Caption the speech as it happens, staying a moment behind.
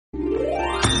Hello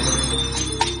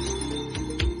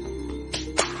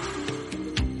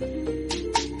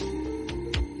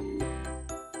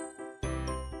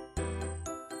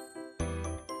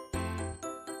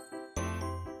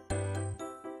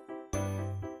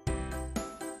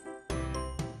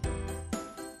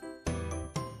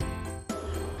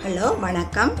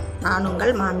வணக்கம், நான்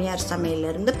உங்கள் மாமியார்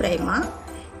சமையலிருந்து பிரேமா.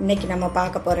 இன்றைக்கி நம்ம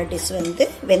பார்க்க போகிற டிஷ் வந்து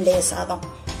வெந்தய சாதம்.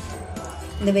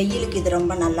 இந்த வெயிலுக்கு இது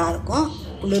ரொம்ப நல்லாயிருக்கும்,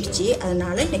 குளிர்ச்சி.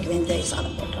 அதனால் இன்றைக்கி வெந்தய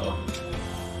சாதம் போட்டுருவோம்.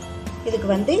 இதுக்கு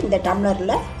வந்து இந்த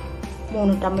டம்ளரில்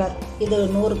 3 டம்ளர், இது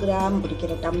 100 கிராம்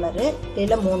பிடிக்கிற டம்ளரு.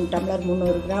 இதில் 3 டம்ளர்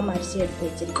 300 கிராம் அரிசி எடுத்து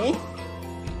வச்சுருக்கேன்.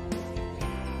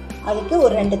 அதுக்கு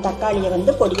ஒரு 2 தக்காளியை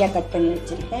வந்து பொடியாக கட் பண்ணி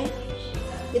வச்சுருக்கேன்.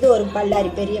 இது ஒரு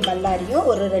பல்லாரி, பெரிய பல்லாரியும்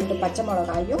ஒரு 2 பச்சை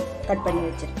மிளகாயும் கட் பண்ணி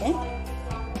வச்சுருக்கேன்.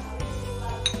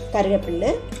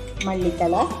 கருவேப்பிலை,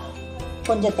 மல்லித்தலை,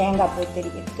 கொஞ்சம் தேங்காய் பூ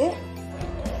திருவிருக்கு,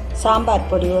 சாம்பார்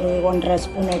பொடி ஒரு 1.5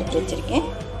 ஸ்பூன் எடுத்து வச்சுருக்கேன்.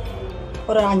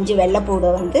 ஒரு 5 வெள்ளைப்பூடை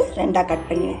வந்து 2ஆக கட்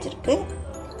பண்ணி வச்சுருக்கு.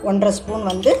 1.5 ஸ்பூன்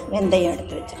வந்து வெந்தயம்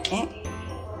எடுத்து வச்சுருக்கேன்.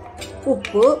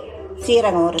 உப்பு,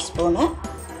 சீரகம் 1 ஸ்பூனு,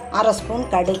 1/2 ஸ்பூன்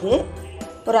கடுகு,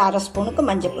 ஒரு 1/2 ஸ்பூனுக்கு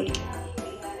மஞ்சள் பொடி.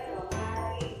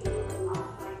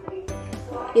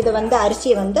 இது வந்து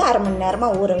அரிசியை வந்து 1/2 மணி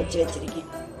நேரமாக ஊற வச்சு வச்சுருக்கேன்.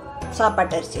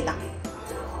 சாப்பாட்டு அரிசி தான்.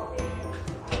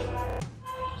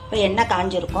 இப்போ எண்ணெய்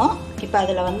காஞ்சிருக்கும். இப்போ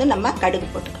அதில் வந்து நம்ம கடுகு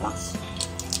போட்டுக்கலாம்.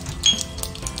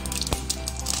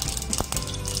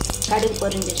 கடுகு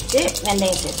பொரிஞ்சிருச்சு,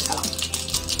 வெந்தயம் சேர்த்துக்கலாம்.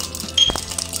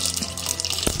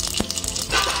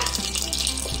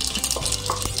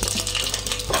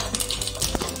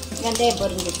 வெந்தயம்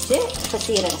பொரிஞ்சிருச்சு, இப்போ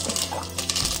சீரகம் சேர்த்துக்கலாம்.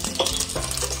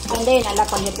 வெந்தயம் நல்லா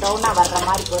கொஞ்சம் ப்ரௌனாக வர்ற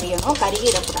மாதிரி பொரியணும்,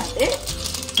 கருகிடக்கூடாது.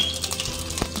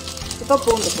 இப்போ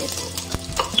பூண்டு சேர்த்து,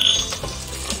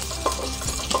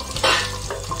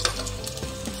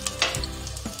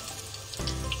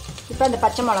 இப்போ அந்த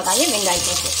பச்சை மிளகாயும்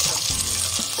வெங்காயத்தையும் சேர்த்துக்கலாம்.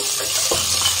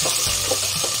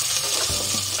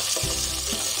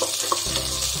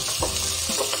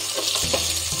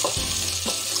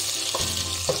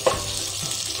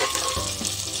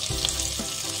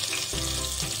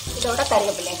 இதோட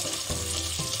கருவேப்பிலை சேர்த்து,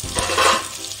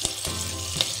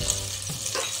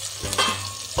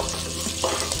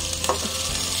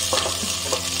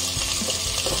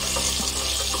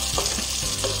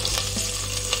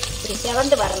 இப்படி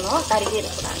செவந்து வரணும், கருகி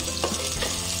இருக்கக்கூடாது.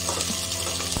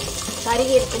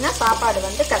 கருகி இருக்குன்னா சாப்பாடு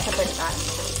வந்து கசப்பெடுக்க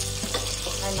ஆரம்பிச்சிடும்.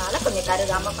 அதனால கொஞ்சம்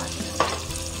கருகாம பார்க்கணும்.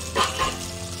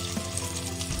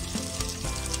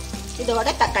 இதோட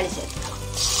தக்காளி சேர்த்துக்கலாம்.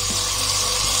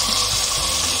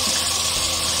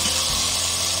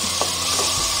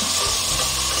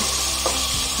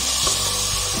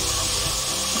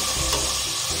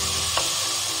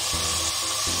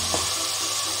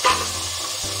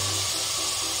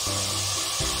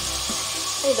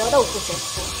 இதோட உப்பு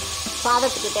சேர்த்துக்கலாம்.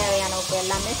 சாதத்துக்கு தேவையான உப்பு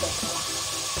எல்லாமே சேர்த்துக்கலாம்.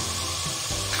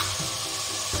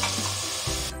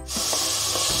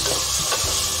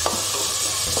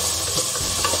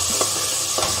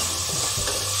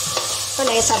 இப்போ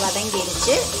லேசாக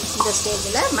வதங்கிடுச்சு. இந்த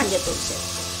ஸ்டேஜில் மஞ்சத்தூள் சேர்த்து,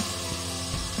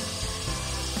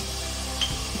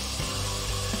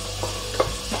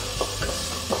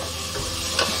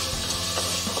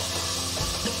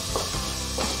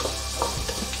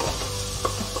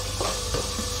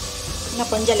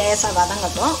 இன்னும் கொஞ்சம் லேசாக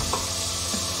வதங்கட்டும்.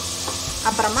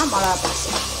 அப்புறமா மிளகாத்தூள்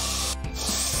சேர்த்து,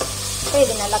 இப்போ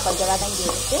இது நல்லா கொஞ்சம் வதங்கி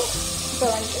இருக்கு. இப்போ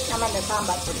வந்து நம்ம இந்த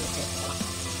சாம்பார் பொடியை சேர்த்துக்கலாம்.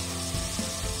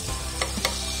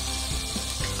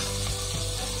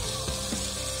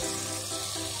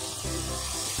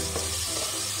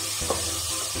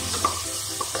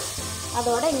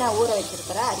 அதோட இன்னும் ஊற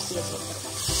வச்சிருக்கிற அரிசியை சேர்த்துக்கலாம்.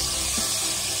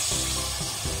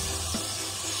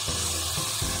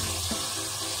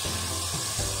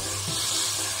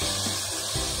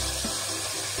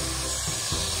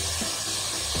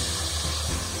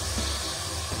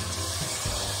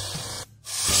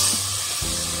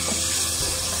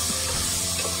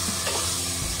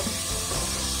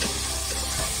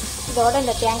 இதோட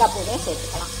இந்த தேங்காய் பூவையும்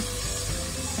சேர்த்துக்கலாம்.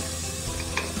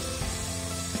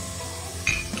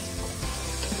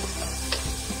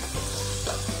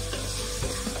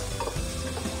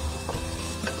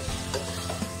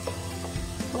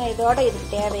 இதோட இதுக்கு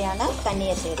தேவையான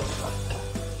தண்ணியை சேர்த்துக்கலாம்.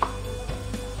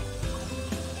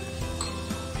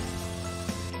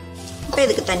 இப்போ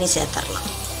இதுக்கு தண்ணி சேர்த்துடலாம்.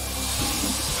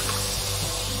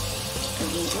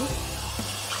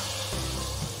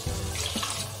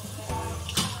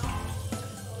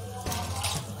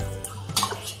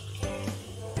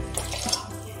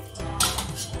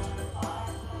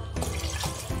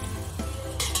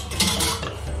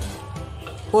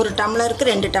 ஒரு டம்ளருக்கு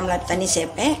 2 டம்ளர் தண்ணி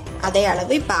சேர்ப்பேன். அதே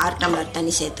அளவு இப்போ 6 டம்ளர்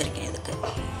தண்ணி சேர்த்துருக்கேன் இதுக்கு.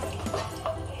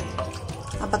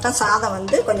 அப்போ தான் சாதம்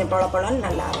வந்து கொஞ்சம் பொல பொலன்னு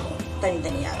நல்லாயிருக்கும்,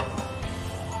 தனித்தனியாக இருக்கும்.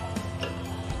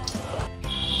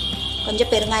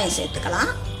 கொஞ்சம் பெருங்காயம்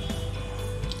சேர்த்துக்கலாம்.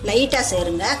 லைட்டாக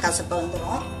சேருங்க, கசப்பு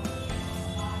வந்துடும்.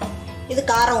 இது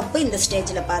காரம் உப்பு இந்த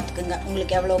ஸ்டேஜில் பார்த்துக்குங்க.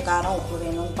 உங்களுக்கு எவ்வளோ காரம் உப்பு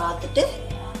வேணும்னு பார்த்துட்டு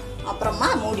அப்புறமா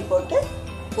மூடி போட்டு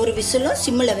ஒரு விசிலும்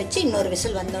சிம்மில் வச்சு இன்னொரு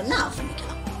விசில் வந்தோடனே ஆஃப்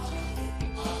பண்ணிக்கலாம்.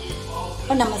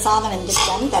 இப்போ நம்ம சாதம்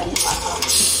வெந்துட்டான்னு திறந்து பார்க்கலாம்.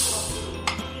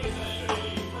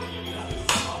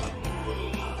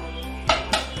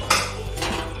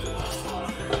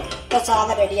 இப்போ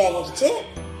சாதம் ரெடி ஆகிடுச்சு.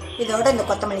 இதோட இந்த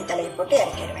கொத்தமல்லி தலையை போட்டு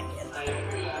இறக்கிட வேண்டியது.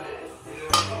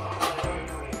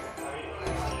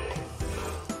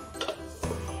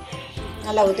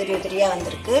 நல்லா உதிரி உதிரியாக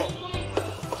வந்திருக்கு.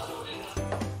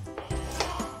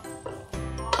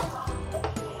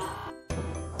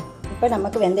 இப்போ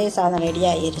நமக்கு வெந்தய சாதம் ரெடி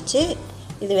ஆகிருச்சு.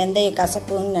 இது வெந்தய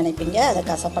கசப்புன்னு நினைப்பீங்க, அது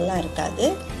கசப்பெல்லாம் இருக்காது.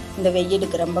 இந்த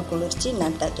வெயிலுக்கு ரொம்ப குளிர்ச்சி,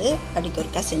 நல்லது.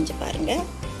 அடிக்கொருக்கா செஞ்சு பாருங்கள்.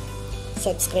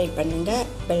 சப்ஸ்கிரைப் பண்ணுங்கள்,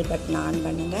 பெல் பட்டன் ஆன்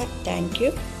பண்ணுங்கள். தேங்க்யூ.